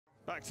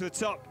Back to the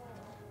top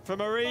for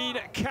Marine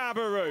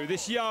Cabirou,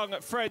 this young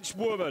French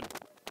woman.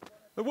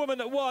 The woman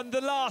that won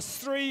the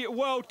last 3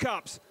 World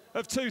Cups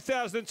of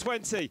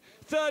 2020.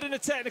 Third in the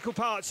technical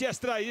parts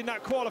yesterday in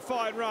that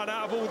qualifying run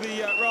out of all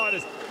the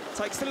riders.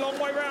 Takes the long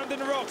way round in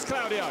the rocks,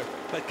 Claudio.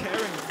 But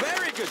carrying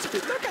very good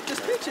speed. Look at the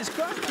speed she's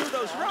going through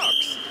those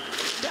rocks.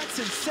 That's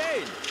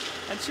insane.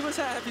 And she was,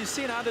 have you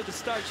seen out of the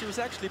start, she was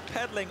actually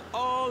pedaling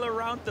all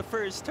around the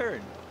first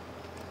turn.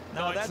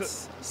 Now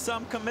that's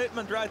some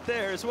commitment right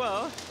there as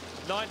well.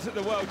 9th at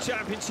the World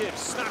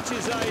Championships,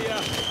 snatches a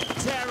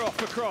tear off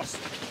across.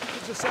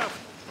 Gives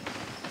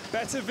herself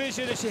better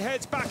vision as she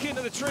heads back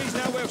into the trees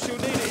now. Well, she'll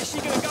need it. Is she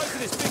going to go for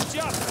this big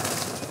jump?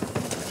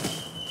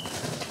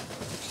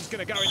 She's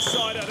going to go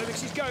inside. I don't think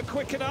she's going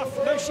quick enough.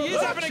 No, she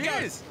is having a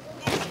go.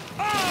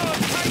 Oh,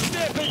 paced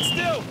it, but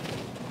still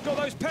got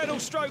those pedal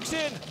strokes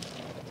in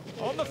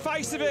on the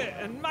face of it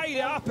and made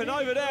it up and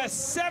over there.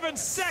 7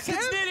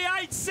 seconds, nearly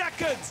 8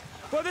 seconds.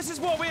 Well, this is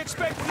what we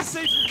expected to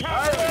see from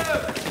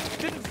Cabirou.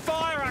 Didn't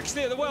fire,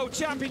 actually, at the World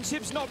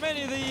Championships. Not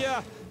many of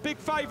the big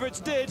favourites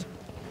did.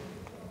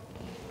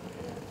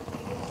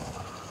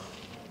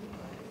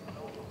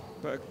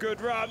 But a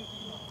good run.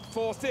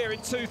 4th here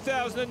in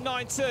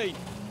 2019.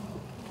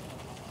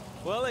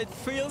 Well, it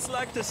feels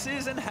like the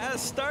season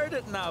has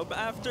started now.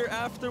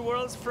 After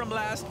Worlds from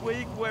last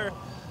week, where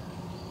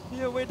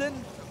we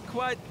didn't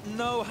quite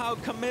know how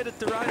committed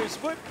the riders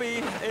would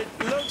be. It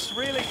looks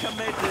really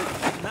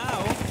committed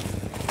now.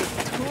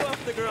 2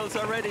 of the girls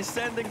already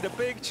sending the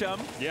big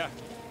jump. Yeah,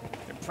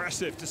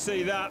 impressive to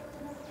see that.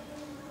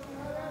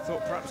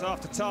 Thought perhaps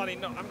after Tani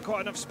not having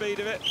quite enough speed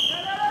of it.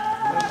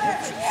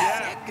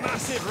 Yeah,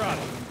 massive run.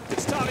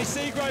 It's Tani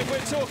Seagrave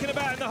we're talking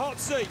about in the hot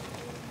seat.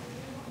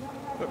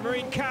 But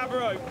Marine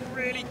Cabirou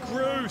really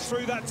grew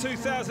through that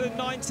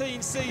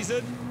 2019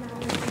 season.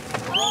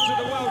 Bronze at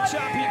the World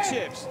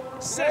Championships.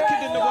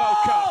 2nd in the World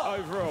Cup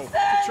overall for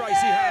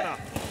Tracy Hanna.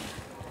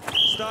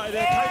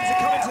 Started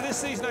coming to this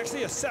season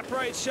actually, a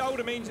separated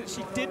shoulder means that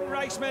she didn't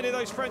race many of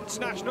those French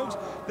nationals.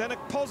 Then a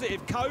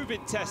positive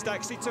COVID test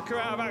actually took her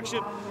out of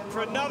action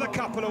for another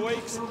couple of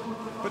weeks.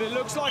 But it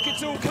looks like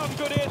it's all come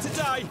good here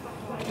today.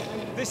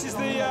 This is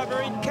the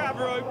Marine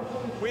Cabirou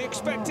we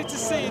expected to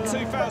see in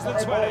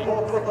 2020.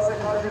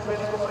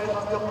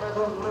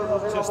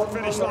 Just the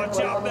finish line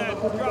jump then,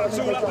 runs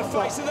all up the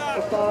face of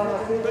that.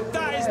 But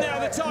that is now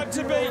the time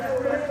to beat.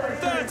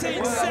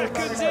 13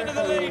 seconds into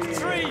the lead,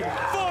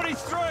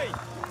 3:43.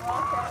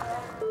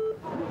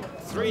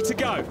 3 to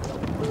go.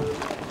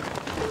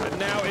 And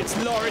now it's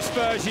Loris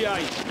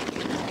Vergier.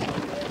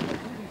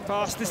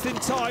 Fastest in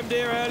time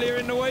there earlier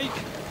in the week.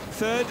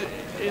 3rd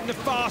in the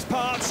fast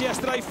parts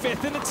yesterday,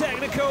 5th in the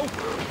technical.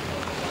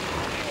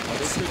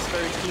 This looks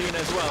very clean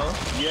as well.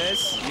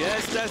 Yes,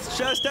 that's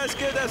just as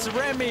good as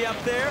Remy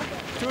up there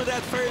through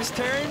that first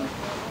turn.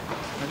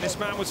 And this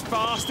man was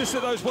fastest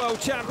at those World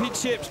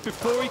Championships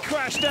before he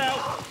crashed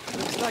out.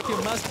 Looks like you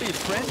must be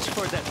French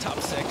for that top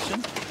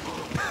section.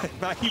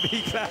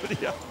 Maybe,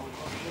 Claudia.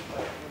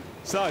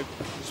 So,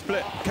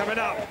 split coming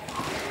up.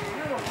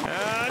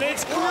 And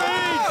it's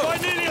green by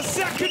nearly a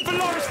second for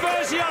Loris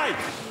Vergier.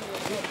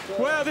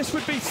 Well, this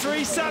would be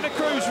 3 Santa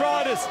Cruz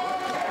riders.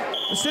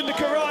 The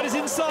Syndicate riders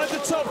inside the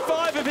top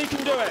 5 if he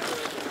can do it.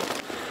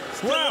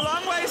 Still a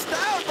long ways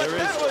down, but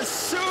that was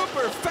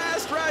super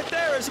fast right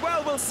there as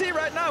well. We'll see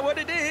right now what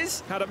it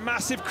is. Had a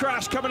massive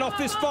crash coming off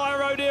this fire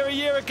road here a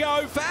year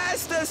ago.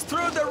 Fastest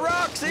through the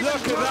rocks.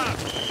 Look at that.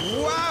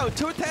 Wow,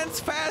 2/10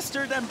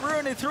 faster than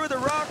Bruni through the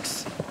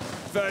rocks.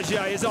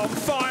 Vergier is on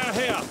fire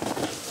here.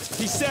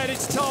 He said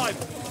it's time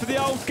for the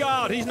old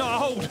guard. He's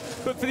not old,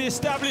 but for the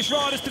established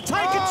riders to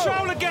take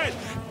control again.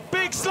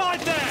 Big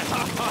slide there.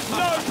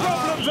 No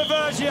problem for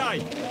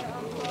Vergier.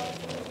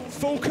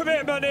 Full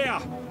commitment here.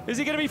 Is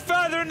he going to be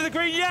further into the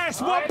green? Yes,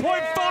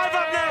 1.5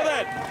 up now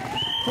then.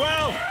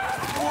 Well,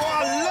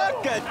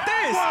 look at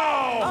this.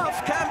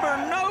 Off camber,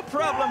 no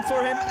problem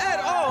for him at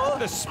all.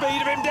 The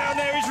speed of him down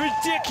there is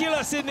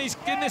ridiculous in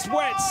this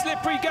wet,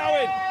 slippery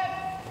going.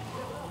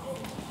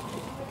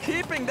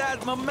 Keeping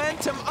that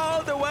momentum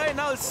all the way.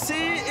 Now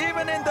see,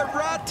 even in the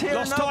rut here,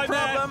 no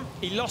problem.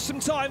 He lost some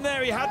time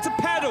there. He had to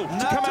pedal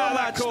to come out of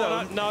that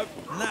corner. No,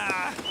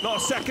 not a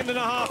second and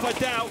a half, I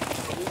doubt.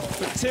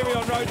 But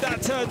Tyrion rode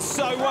that turn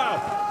so well.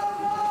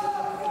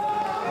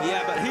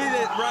 Yeah, but he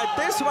did ride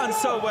this one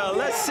so well.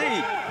 Let's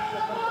see.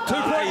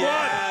 2.1.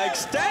 Yeah,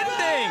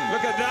 extending.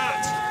 Look at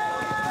that.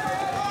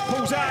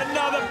 Pulls out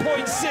another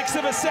 0.6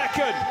 of a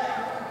second.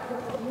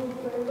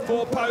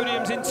 4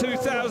 podiums in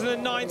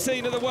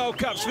 2019 at the World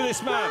Cups for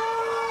this man.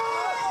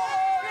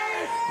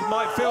 You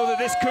might feel that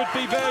this could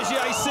be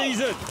Vergier's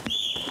season.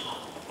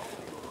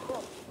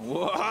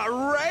 Wow,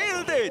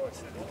 railed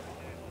it!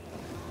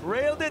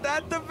 Railed it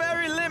at the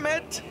very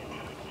limit.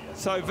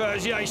 So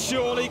Vergier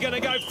surely going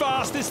to go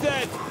fastest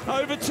then.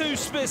 Over 2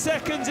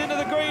 seconds into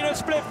the green at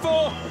split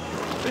 4.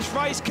 This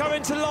race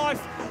coming to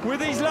life with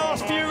these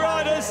last few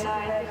riders.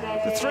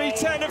 The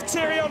 3:10 of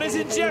Tyrion is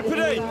in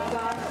jeopardy.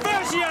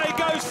 Vergier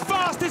goes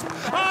fastest.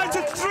 It's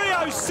a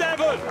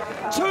 3:07,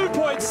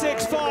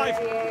 2.65.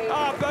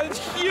 But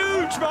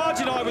huge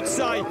margin, I would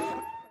say.